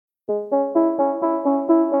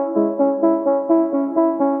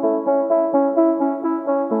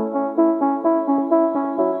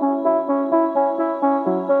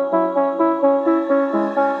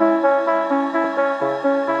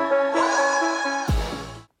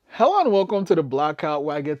Hello and welcome to the Blackout,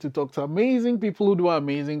 where I get to talk to amazing people who do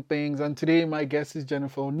amazing things. And today, my guest is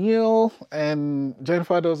Jennifer O'Neill, and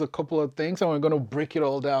Jennifer does a couple of things, and we're going to break it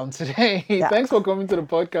all down today. Yeah. Thanks for coming to the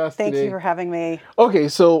podcast Thank today. you for having me. Okay,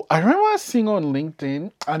 so I remember seeing on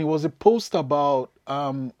LinkedIn, and it was a post about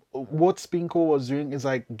what Spinco was doing is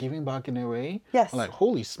like giving back in a way. Yes. I'm like,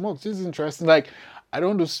 holy smokes, this is interesting. Like, I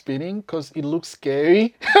don't do spinning because it looks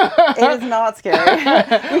scary. It is not scary.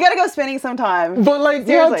 We got to go spinning sometime. But like,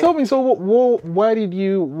 Seriously. yeah, tell me. So, why did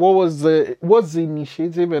you? What's the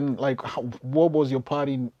initiative, and like, what was your part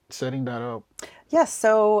in setting that up? Yes.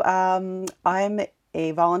 So I'm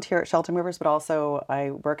a volunteer at Shelter Movers, but also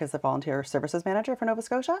I work as a volunteer services manager for Nova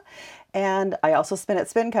Scotia. And I also spin at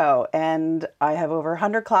Spinco. And I have over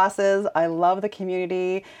 100 classes. I love the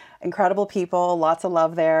community, incredible people, lots of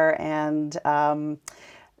love there. And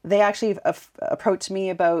they actually approached me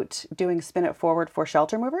about doing Spin It Forward for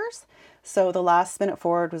Shelter Movers. So the last Spin It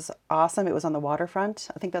Forward was awesome. It was on the waterfront.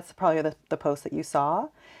 I think that's probably the post that you saw.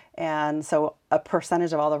 And so a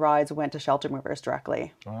percentage of all the rides went to Shelter Movers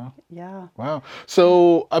directly. Wow. Yeah. Wow.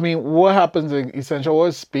 So, I mean, what happens in Essential?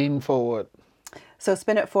 What's Spin Forward? So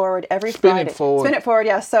Spin It Forward every Spin Friday. It Forward. Spin It Forward,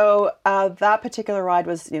 yeah. So that particular ride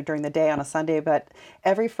was during the day on a Sunday, but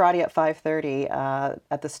every Friday at 5:30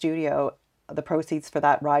 at the studio, the proceeds for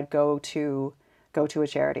that ride go to a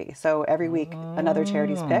charity. So every week another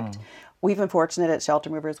charity is picked. We've been fortunate at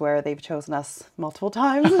Shelter Movers where they've chosen us multiple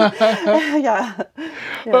times. Yeah.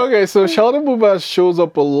 Okay, so Shelter Movers shows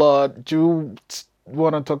up a lot. Do you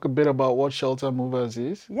want to talk a bit about what Shelter Movers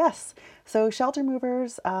is? Yes. So Shelter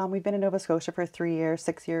Movers, we've been in Nova Scotia for 3 years,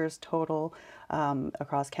 6 years total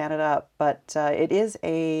across Canada. But it is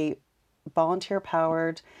a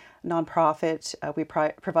volunteer-powered nonprofit. We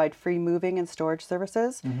provide free moving and storage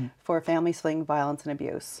services for families fleeing violence and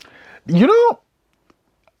abuse. You know,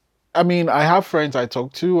 I mean, I have friends I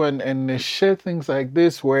talk to, and they share things like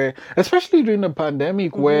this where, especially during the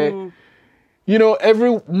pandemic, where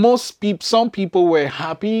some people were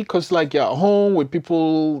happy because like you're at home with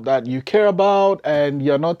people that you care about and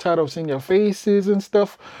you're not tired of seeing their faces and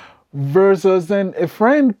stuff. Versus then a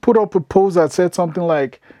friend put up a post that said something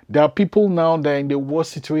like, there are people now that are in the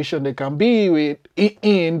worst situation they can be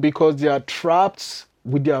in because they are trapped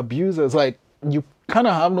with their abusers. Like, you kind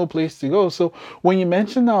of have no place to go. So when you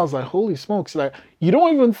mentioned that, I was like, holy smokes, like, you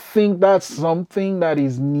don't even think that's something that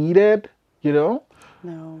is needed, you know?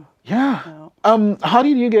 No. Yeah. No. How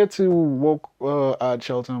did you get to work at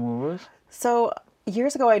Shelter Movers? So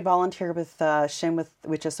years ago, I'd volunteered with SHIM,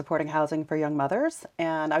 which is supporting housing for young mothers.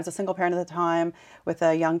 And I was a single parent at the time with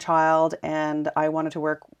a young child. And I wanted to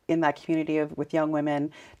work in that community with young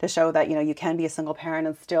women to show that, you can be a single parent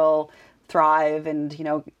and still thrive and,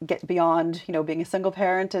 get beyond, being a single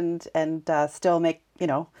parent and still make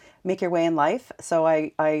your way in life. So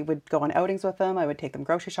I would go on outings with them. I would take them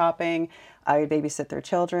grocery shopping. I would babysit their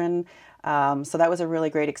children. So that was a really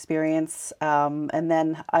great experience. And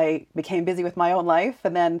then I became busy with my own life.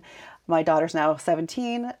 And then my daughter's now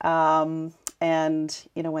 17. And,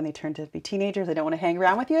 when they turn to be teenagers, they don't want to hang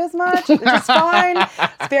around with you as much, which is fine.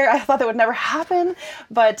 I thought that would never happen,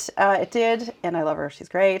 but it did. And I love her. She's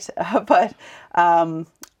great. But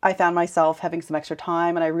I found myself having some extra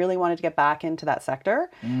time and I really wanted to get back into that sector.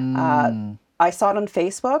 I saw it on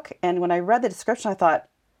Facebook. And when I read the description, I thought,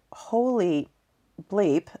 holy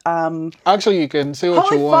bleep. Actually, you can say what you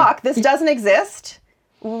Holy want. fuck, this doesn't exist.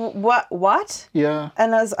 What? Yeah.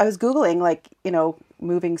 And I was Googling, like,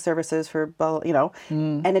 moving services for,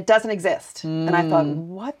 and it doesn't exist. And I thought,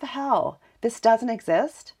 what the hell? This doesn't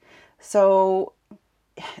exist. So,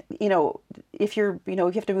 if you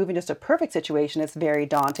have to move in just a perfect situation, it's very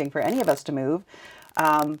daunting for any of us to move.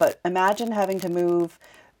 But imagine having to move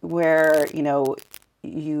where, you're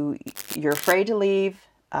afraid to leave.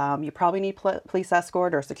 You probably need police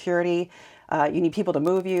escort or security. You need people to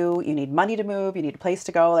move you. You need money to move. You need a place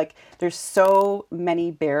to go. Like, there's so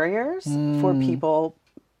many barriers for people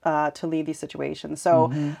to leave these situations.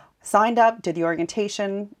 So signed up, did the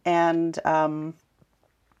orientation, and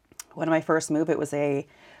when I first moved, it was a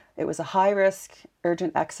high risk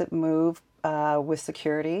urgent exit move with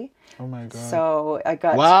security. Oh my God. So I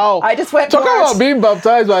got, wow. I just went Talk about being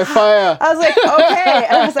baptized by fire. I was like, okay.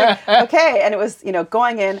 And I was like, okay. And it was,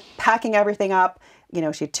 going in, packing everything up. She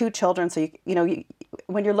had 2 children. So,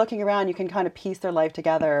 when you're looking around, you can kind of piece their life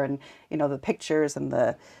together and, the pictures and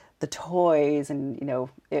the the toys, and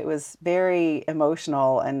it was very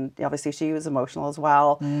emotional, and obviously she was emotional as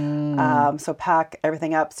well. So pack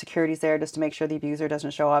everything up, security's there just to make sure the abuser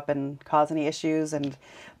doesn't show up and cause any issues.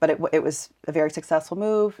 But it was a very successful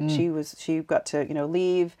move. She got to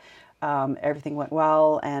leave. Everything went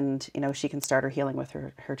well, and she can start her healing with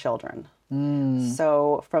her children.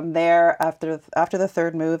 So from there, after the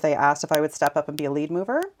third move, they asked if I would step up and be a lead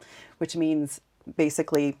mover, which means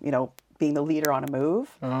basically being the leader on a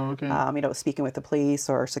move. Oh, okay. Speaking with the police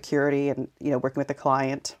or security, and working with the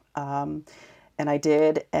client. And I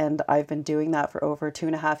did, and I've been doing that for over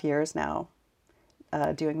 2.5 years now.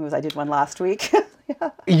 Doing moves. I did one last week.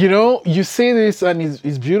 Yeah. You say this and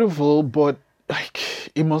it's beautiful, but like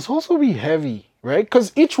it must also be heavy, right?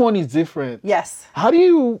 Because each one is different. Yes. How do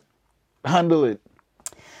you handle it?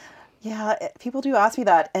 Yeah, people do ask me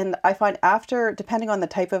that. And I find depending on the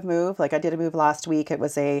type of move, like I did a move last week, it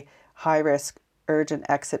was a high risk, urgent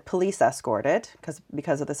exit, police escorted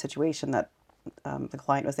because of the situation that the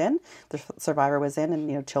client was in, the survivor was in,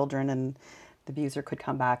 and, children and the abuser could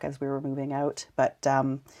come back as we were moving out. But,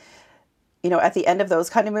 at the end of those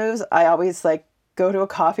kind of moves, I always go to a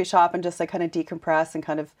coffee shop and just kind of decompress and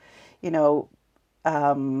kind of,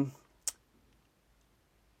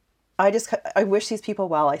 I wish these people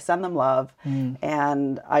well. I send them love,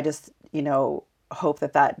 and I just hope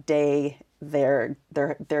that day their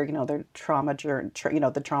trauma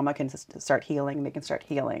the trauma can start healing. They can start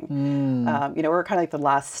healing. We're kind of like the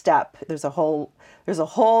last step. There's a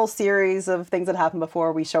whole series of things that happen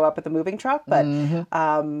before we show up at the moving truck, but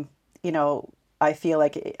I feel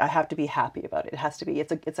like I have to be happy about it. It has to be.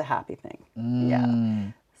 It's a happy thing.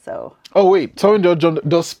 Yeah. So. Oh wait, sorry, John.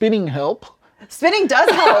 Does spinning help? Spinning does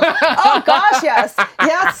help. Oh gosh, yes.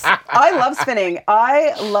 Yes. I love spinning.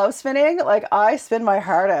 Like I spin my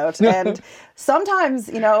heart out. And sometimes,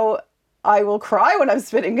 I will cry when I'm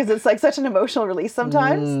spinning because it's such an emotional release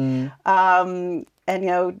sometimes. And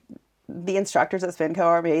the instructors at SpinCo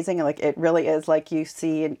are amazing, and it really is like you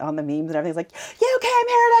see on the memes and everything's like, you came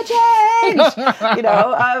here to change.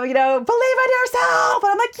 Believe in yourself.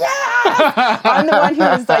 And I'm like, yes. I'm the one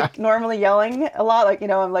who's normally yelling a lot.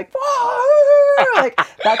 I'm like, whoa.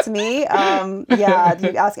 That's me. Yeah, you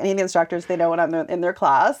ask any of the instructors, they know when I'm in their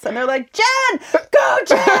class, and they're like, Jen, go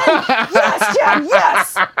Jen. Yes, Jen,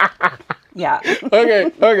 yes. Yeah.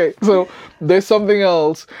 Okay. So there's something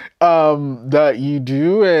else that you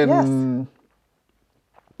do, and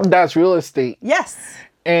that's real estate. Yes.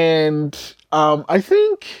 And I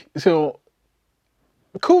think so.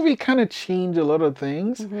 COVID kind of changed a lot of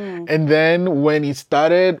things. And then when it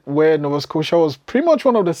started, where Nova Scotia was pretty much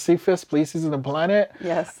one of the safest places in the planet,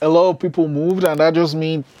 yes, a lot of people moved, and that just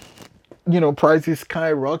means, prices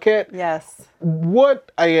skyrocket. Yes.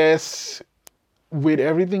 What, I guess, with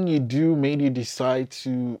everything you do, made you decide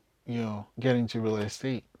to, get into real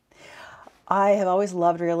estate? I have always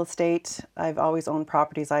loved real estate. I've always owned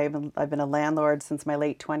properties. I've been a landlord since my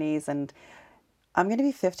late 20s, and I'm going to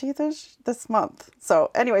be 50 this month.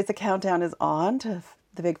 So anyways, the countdown is on to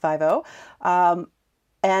the big 50.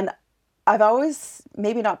 And I've always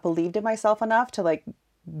maybe not believed in myself enough to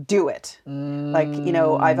do it.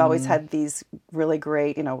 I've always had these really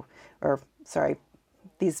great,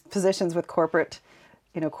 these positions with corporate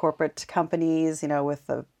companies, with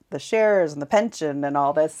the shares and the pension and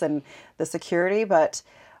all this and the security. But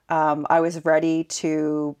I was ready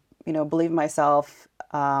to, believe in myself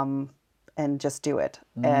and just do it.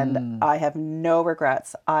 And I have no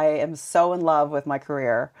regrets. I am so in love with my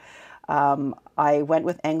career. I went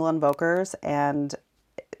with Engel & Volkers, and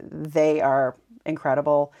they are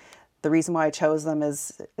incredible. The reason why I chose them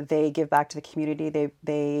is they give back to the community.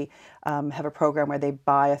 They have a program where they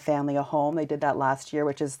buy a family a home. They did that last year,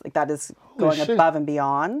 which is that is going above and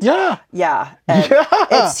beyond. Yeah. Yeah. And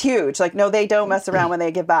it's huge. No, they don't mess around when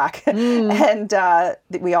they give back. And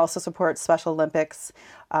we also support Special Olympics.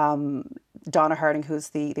 Donna Harding, who's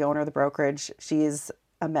the owner of the brokerage, she's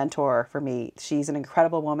a mentor for me. She's an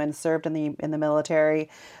incredible woman, served in the military.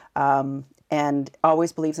 And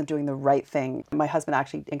always believes in doing the right thing. My husband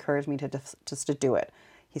actually encouraged me to just to do it.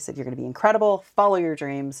 He said, you're going to be incredible, follow your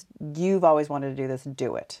dreams. You've always wanted to do this,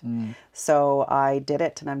 do it. So I did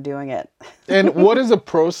it, and I'm doing it. And what is the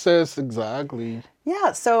process exactly?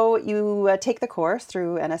 Yeah, so you take the course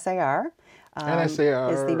through NSAR.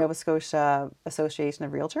 NSAR is the Nova Scotia Association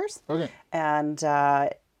of Realtors. Okay. And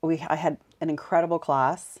I had an incredible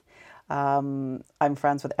class. I'm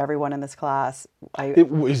friends with everyone in this class.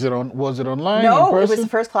 Was it online, in No, it was person? the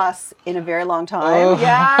first class in a very long time. Oh.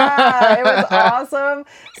 Yeah, it was awesome.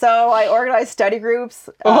 So I organized study groups.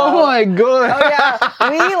 Oh my god! Oh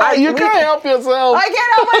yeah, You can't help yourself. I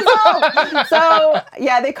can't help myself. So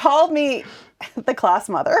yeah, they called me the class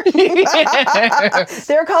mother. They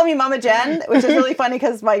were calling me Mama Jen, which is really funny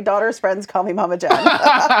because my daughter's friends call me Mama Jen. So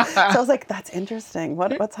I was like, that's interesting.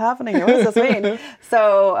 What's happening here? What does this mean?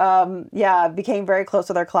 So yeah, became very close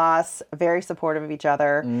with our class, very supportive of each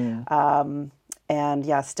other. And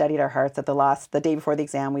yeah, studied our hearts at the day before the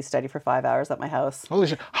exam. We studied for 5 hours at my house. Holy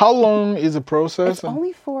shit! How long is the process? It's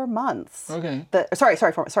only 4 months. Okay.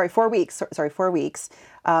 4 weeks. Sorry, 4 weeks.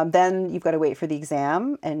 Then you've got to wait for the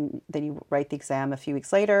exam, and then you write the exam a few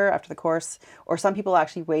weeks later after the course. Or some people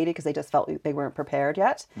actually waited because they just felt they weren't prepared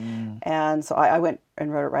yet. And so I went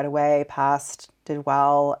and wrote it right away, passed, did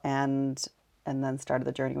well, and then started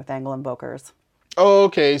the journey with Angle Invokers. Oh,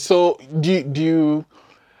 okay. So do you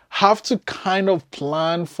have to kind of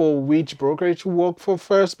plan for which brokerage you work for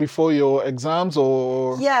first before your exams,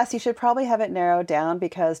 or? Yes, you should probably have it narrowed down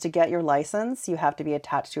because to get your license, you have to be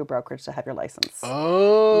attached to a brokerage to have your license.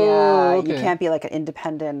 Oh, Yeah, okay. you can't be like an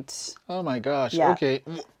independent. Oh my gosh. Yeah. Okay.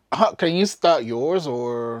 Can you start yours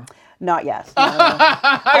or? Not yet. No.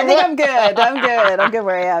 I think I'm good. I'm good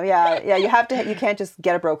where I am. Yeah. You can't just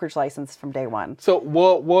get a brokerage license from day one. So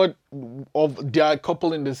what of there are a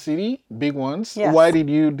couple in the city, big ones. Yes. Why did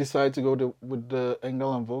you decide to go with the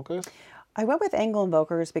Angle Invokers? I went with Angle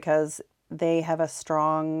Invokers because they have a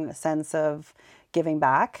strong sense of giving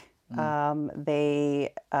back.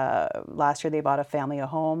 They last year they bought a family a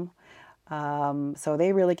home. So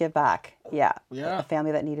they really give back. Yeah. Yeah. A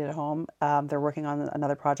family that needed a home. They're working on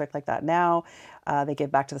another project like that now. They give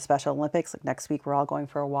back to the Special Olympics. Like next week, we're all going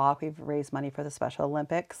for a walk. We've raised money for the Special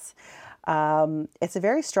Olympics. It's a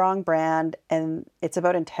very strong brand, and it's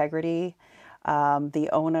about integrity. The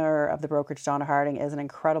owner of the brokerage, Donna Harding, is an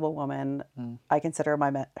incredible woman. I consider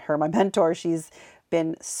her my mentor. She's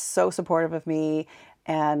been so supportive of me,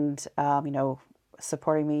 and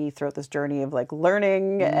supporting me throughout this journey of like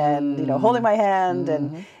learning and holding my hand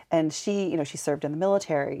and she she served in the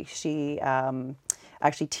military. She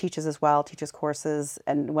actually teaches as well, teaches courses.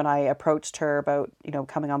 And when I approached her about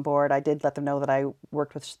coming on board, I did let them know that I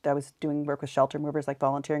was doing work with shelter movers, like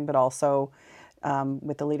volunteering, but also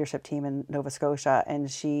with the leadership team in Nova Scotia.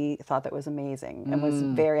 And she thought that was amazing and was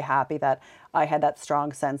very happy that I had that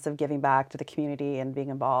strong sense of giving back to the community and being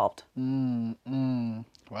involved.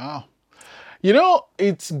 Wow.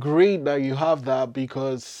 It's great that you have that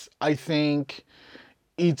because I think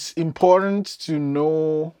it's important to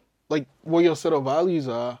know like what your set of values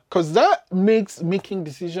are because that makes making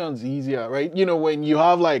decisions easier, right? When you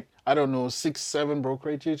have like, I don't know, 6, 7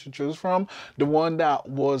 brokerages to choose from, the one that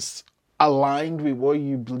was aligned with what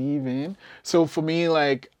you believe in. So for me,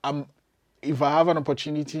 like if I have an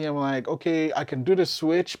opportunity, I'm like, okay, I can do the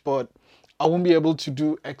switch, but I won't be able to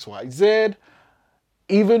do X, Y, Z.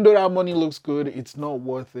 Even though that money looks good, it's not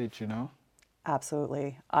worth it,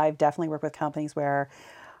 Absolutely. I've definitely worked with companies where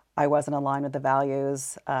I wasn't aligned with the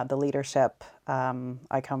values, the leadership.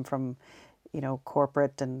 I come from,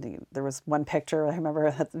 corporate, and there was one picture I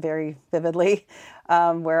remember that very vividly,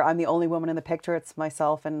 where I'm the only woman in the picture. It's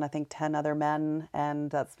myself and I think 10 other men,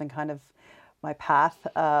 and that's been kind of my path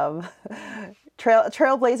of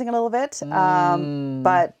trailblazing a little bit.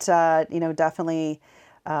 But definitely.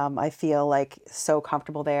 I feel like so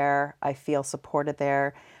comfortable there. I feel supported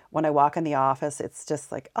there. When I walk in the office, it's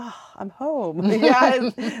just like, oh, I'm home.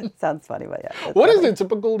 Yeah, it sounds funny, but yeah. What is a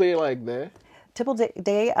typical day like there? Typical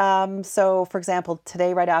day. So, for example,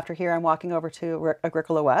 today, right after here, I'm walking over to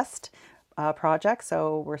Agricola West project.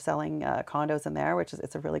 So we're selling condos in there,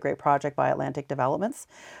 it's a really great project by Atlantic Developments.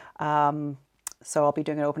 So I'll be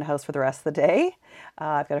doing an open house for the rest of the day.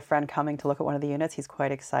 I've got a friend coming to look at one of the units. He's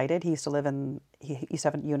quite excited. He used to have a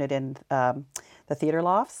unit in the theater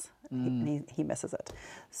lofts. He misses it.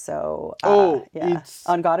 So it's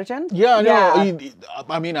on Gottingen. Yeah, no.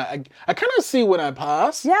 I mean, I kind of see when I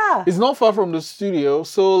pass. Yeah, it's not far from the studio,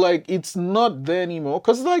 so like it's not there anymore.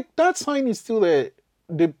 Cause like that sign is still there.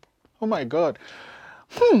 Oh my god.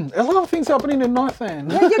 A lot of things happening in North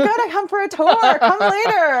End. Yeah, you gotta come for a tour. Come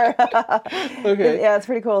later. Okay. Yeah, it's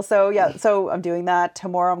pretty cool. So I'm doing that.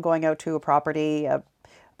 Tomorrow I'm going out to a property,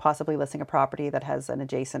 possibly listing a property that has an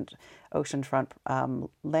adjacent oceanfront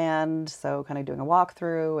land. So kind of doing a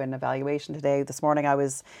walkthrough and evaluation today. This morning I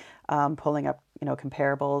was pulling up,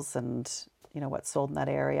 comparables and what's sold in that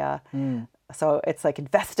area. So it's like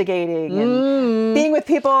investigating and being with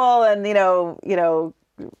people and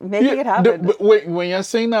making it happen. Wait, when you're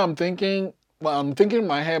saying that, I'm thinking well, I'm thinking in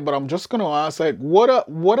my head, but I'm just gonna ask, like, what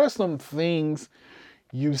are some things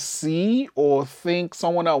you see or think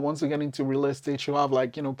someone that wants to get into real estate should have,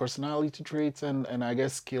 like, personality traits and I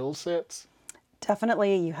guess skill sets?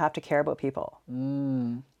 Definitely, you have to care about people.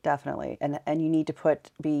 Definitely, and you need to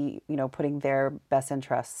putting their best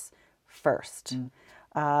interests first.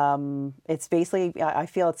 It's basically, I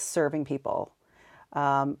feel it's serving people,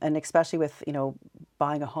 and especially with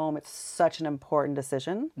buying a home, it's such an important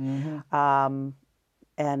decision.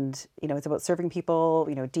 And it's about serving people,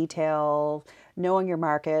 detail, knowing your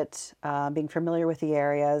market, being familiar with the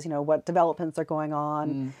areas, what developments are going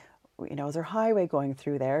on. Is there a highway going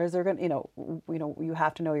through there? Is there going you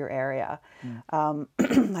have to know your area.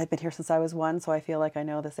 I've been here since I was 1, so I feel like I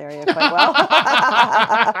know this area quite well.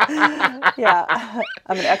 Yeah,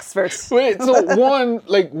 I'm an expert. Wait, so one,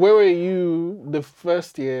 like, where were you the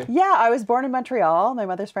first year? Yeah, I was born in Montreal. My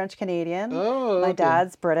mother's French Canadian. Oh, My okay.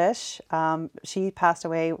 dad's British. She passed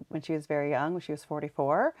away when she was very young, when she was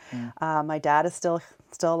 44. My dad is still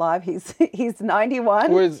alive. He's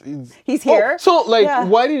 91. He's here. Oh, so like, Yeah.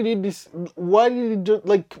 why did he just,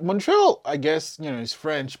 like, Montreal? I guess it's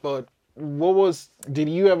French, but did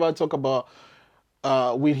you ever talk about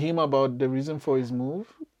with him about the reason for his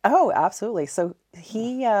move? Oh, absolutely. So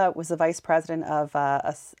he was the vice president of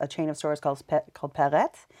a chain of stores called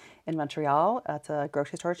Perrette in Montreal. It's a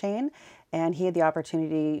grocery store chain. And he had the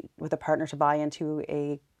opportunity with a partner to buy into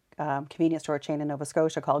a convenience store chain in Nova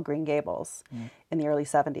Scotia called Green Gables in the early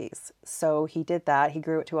 70s. So he did that. He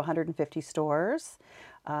grew it to 150 stores.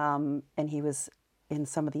 And he was in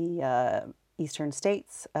some of the eastern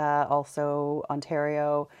states, also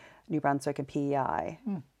Ontario, New Brunswick, and PEI.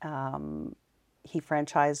 He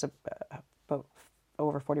franchised about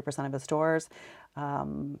over 40% of his stores,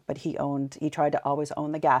 but he tried to always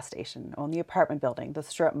own the gas station, own the apartment building, the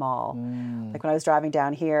strip mall. Like when I was driving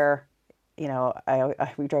down here,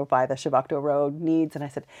 we drove by the Chebucto Road Needs, and I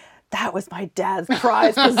said, that was my dad's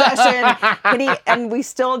prized possession. And we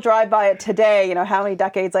still drive by it today, how many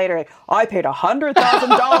decades later. I paid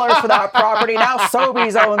 $100,000 for that property. Now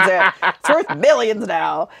Sobeys owns it. It's worth millions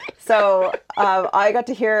now. So I got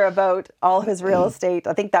to hear about all of his real estate.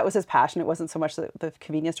 I think that was his passion. It wasn't so much the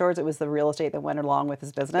convenience stores. It was the real estate that went along with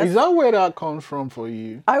his business. Is that where that comes from for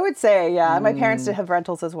you? I would say, yeah. My parents did have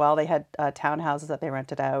rentals as well. They had townhouses that they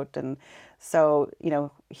rented out. And so,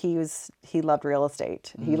 he loved real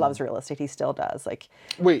estate. He loves real estate. He still does. Like,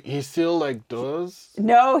 wait, he still like does?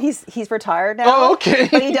 No, he's retired now. Oh, okay.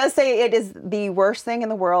 But he does say it is the worst thing in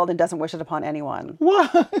the world and doesn't wish it upon anyone.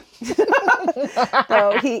 What?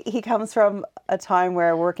 So he comes from a time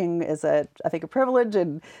where working is I think a privilege,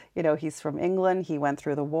 and he's from England. He went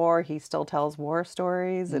through the war. He still tells war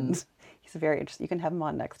stories, and he's very interesting. You can have him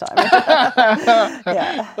on next time.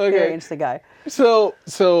 Yeah, Okay. Very interesting guy. So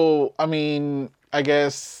I mean, I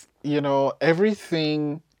guess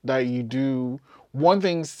everything that you do, one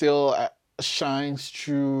thing still shines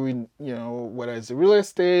through in whether it's real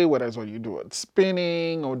estate, whether it's what you do at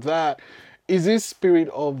spinning or that, is this spirit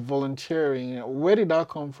of volunteering. Where did that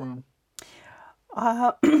come from?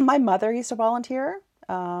 My mother used to volunteer,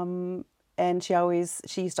 and we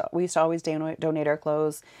used to always donate our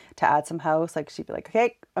clothes to Adsum House. Like she'd be like,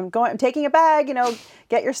 "Okay, I'm taking a bag,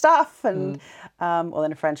 get your stuff," and well,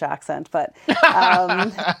 in a French accent, but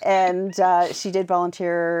and she did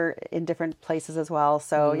volunteer in different places as well.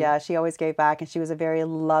 So yeah, she always gave back, and she was a very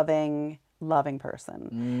loving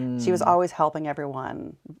person. She was always helping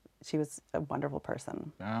everyone. She was a wonderful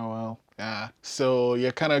person. Oh, well, yeah. So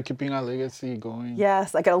you're kind of keeping our legacy going.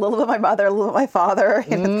 Yes, I got a little bit of my mother, a little bit of my father.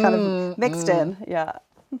 It's kind of mixed in. Yeah.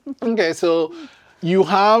 Okay, so you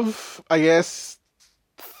have, I guess,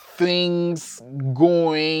 things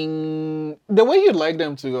going the way you'd like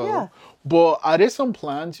them to go. Yeah. But are there some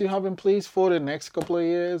plans you have in place for the next couple of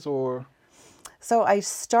years, or? So I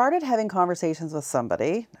started having conversations with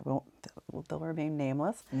somebody. They'll remain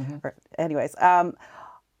nameless. Or, anyways,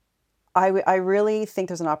 I really think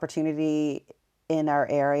there's an opportunity in our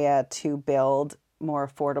area to build more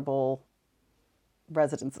affordable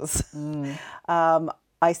residences.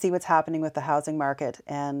 I see what's happening with the housing market,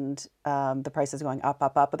 and the prices going up.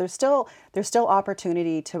 But there's still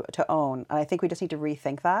opportunity to own, and I think we just need to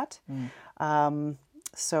rethink that.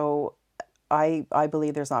 So I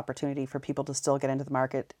believe there's an opportunity for people to still get into the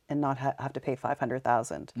market and not have to pay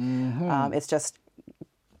 $500,000. It's just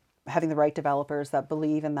having the right developers that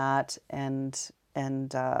believe in that, and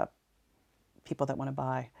people that want to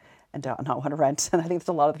buy and not want to rent. And I think there's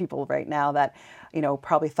a lot of people right now that,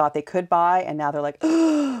 probably thought they could buy, and now they're like,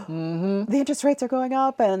 the interest rates are going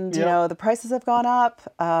up, and the prices have gone up.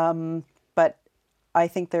 But I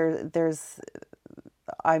think there's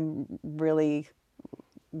I'm really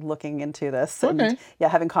looking into this and Okay. yeah,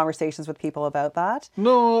 having conversations with people about that.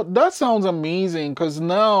 No, that sounds amazing because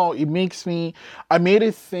now it makes me. I made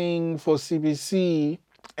a thing for CBC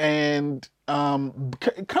and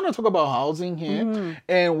kind of talk about housing here.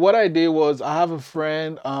 And what I did was I have a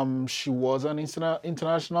friend. She was an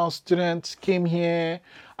international student, came here,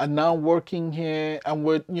 and now working here, and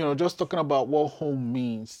we're just talking about what home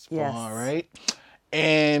means for Yes. her, right?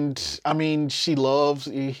 And I mean, she loves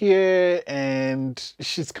it here, and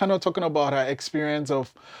she's kind of talking about her experience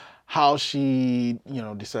of how she,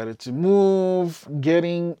 decided to move,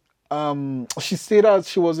 getting. She said that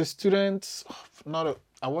she was a student, not a.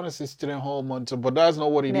 I want to say student hall monitor, but that's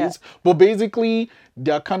not what it Yeah. is. But basically,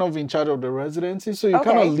 they're kind of in charge of the residency, so you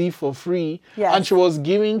kind Okay. of live for free. Yes. And she was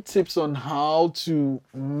giving tips on how to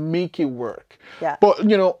make it work. Yeah. But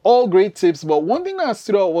all great tips. But one thing that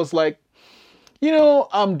stood out was like,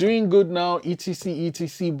 I'm doing good now, etc.,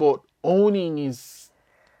 etc., but owning is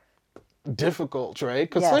difficult, right?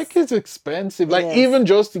 Because Yes. like it's expensive, like is. even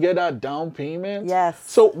just to get that down payment. Yes.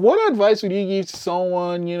 So what advice would you give to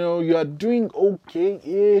someone, you are doing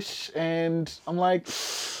okay-ish, and I'm like,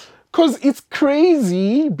 because it's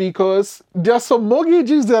crazy because there are some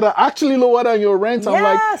mortgages that are actually lower than your rent. I'm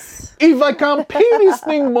like, Yes. if I can pay this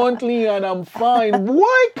thing monthly and I'm fine,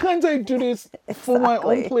 why can't I do this for my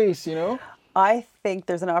own Exactly. place, I think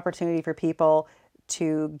there's an opportunity for people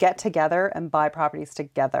to get together and buy properties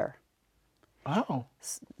together. Wow.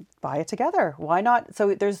 Buy it together. Why not?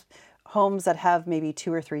 So there's homes that have maybe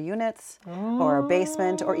 2 or 3 units or a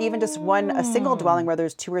basement or even just a single dwelling where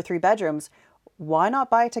there's 2 or 3 bedrooms. Why not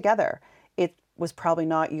buy it together? It was probably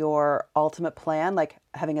not your ultimate plan, like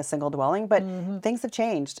having a single dwelling, but things have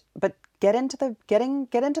changed. But get into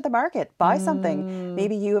the market, buy something.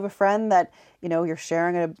 Maybe you have a friend that you're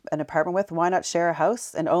sharing an apartment with. Why not share a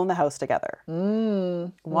house and own the house together?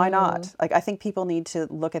 Why not? Like, I think people need to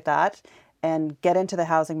look at that and get into the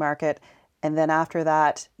housing market, and then after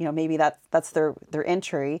that, maybe that's their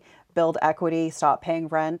entry. Build equity, stop paying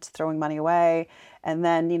rent, throwing money away, and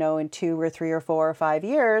then in 2 or 3 or 4 or 5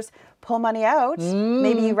 years, pull money out.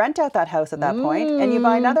 Maybe you rent out that house at that point, and you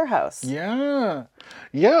buy another house. Yeah.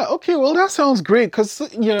 Yeah. Okay. Well, that sounds great because,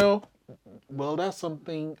 well, that's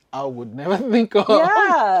something I would never think of.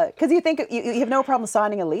 Yeah, because you think you have no problem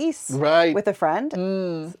signing a lease Right. with a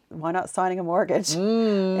friend. Why not signing a mortgage?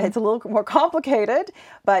 It's a little more complicated,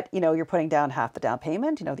 but you're putting down half the down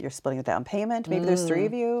payment. You're splitting the down payment. Maybe there's 3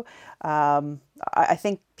 of you. I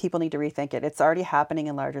think people need to rethink it. It's already happening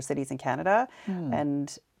in larger cities in Canada,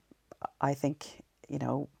 and I think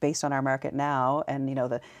based on our market now and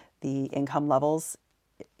the income levels,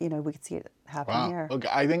 we could see it happening here. Okay.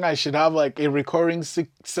 I think I should have like a recurring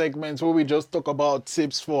segment where we just talk about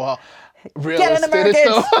tips for real Get in the estate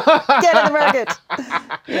and market. stuff. Get in the market.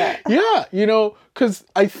 Yeah. Yeah, because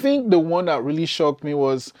I think the one that really shocked me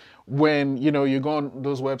was when, you go on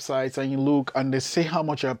those websites and you look and they say how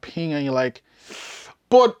much you're paying and you're like,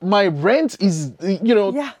 but my rent is,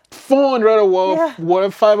 Yeah. 400 or Yeah.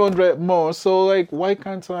 whatever, 500 more. So like, why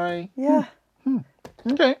can't I? Yeah.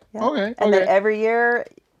 Okay. Yeah. Okay. And then Okay. every year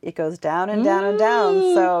it goes down and down and down.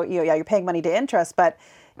 So you're paying money to interest, but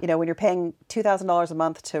when you're paying $2,000 a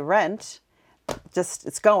month to rent,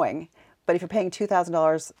 it's going. But if you're paying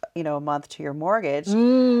 $2,000 a month to your mortgage,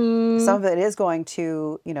 some of it is going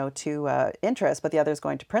to interest, but the other is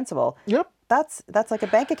going to principal. Yep. That's like a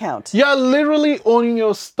bank account. Yeah, literally owning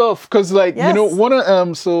your stuff. Because, like, Yes. one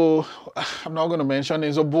of, so I'm not going to mention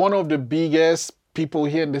names, but one of the biggest people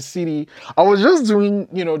here in the city, I was just doing,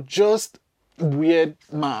 just weird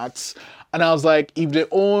maths. And I was like, if they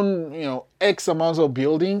own, X amounts of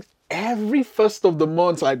buildings, every first of the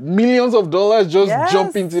month, like millions of dollars just Yes.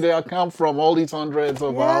 jump into their account from all these hundreds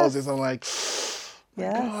of Yes. houses. I'm like,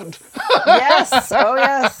 Yes. God. Yes. Oh,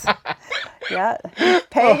 yes. Yeah.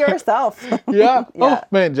 Pay yourself. Yeah. Yeah. Oh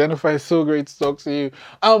man, Jennifer, it's so great to talk to you.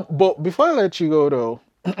 But before I let you go though,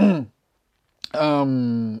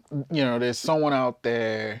 there's someone out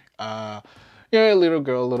there, a little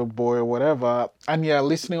girl, little boy, or whatever, and yeah,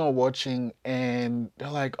 listening or watching, and they're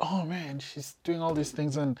like, oh man, she's doing all these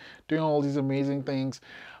things and doing all these amazing things.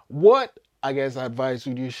 What, I guess, advice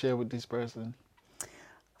would you share with this person?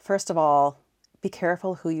 First of all, be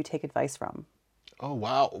careful who you take advice from. Oh,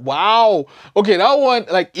 wow. Okay, that one,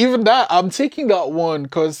 like, even that, I'm taking that one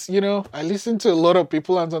because, I listen to a lot of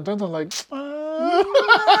people and sometimes I'm like,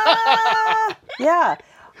 Yeah.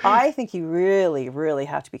 I think you really, really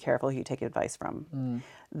have to be careful who you take advice from.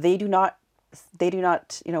 They do not,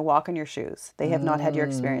 walk in your shoes. They have not had your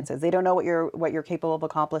experiences. They don't know what you're capable of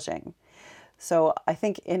accomplishing. So I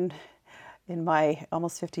think in in my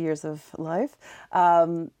almost 50 years of life.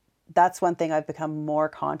 That's one thing I've become more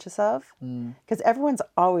conscious of, because everyone's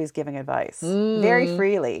always giving advice very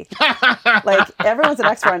freely. Like everyone's an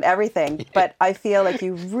expert on everything, but I feel like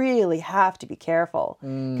you really have to be careful,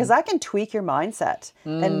 because that can tweak your mindset.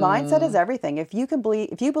 And mindset is everything. If you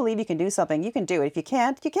believe you can do something, you can do it. If you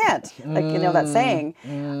can't, you can't. Like, you know that saying.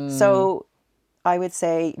 So I would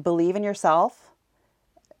say believe in yourself,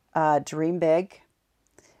 dream big,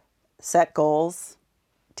 set goals,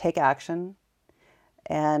 take action.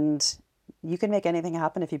 And you can make anything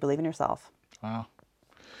happen if you believe in yourself. Wow.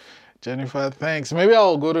 Jennifer, thanks. Maybe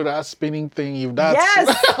I'll go to that spinning thing if that's... Yes!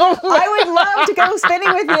 I would love to go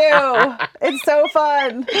spinning with you. It's so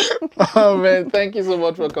fun. Oh, man. Thank you so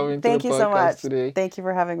much for coming to the podcast today. Thank you so much. Thank you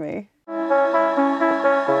for having me.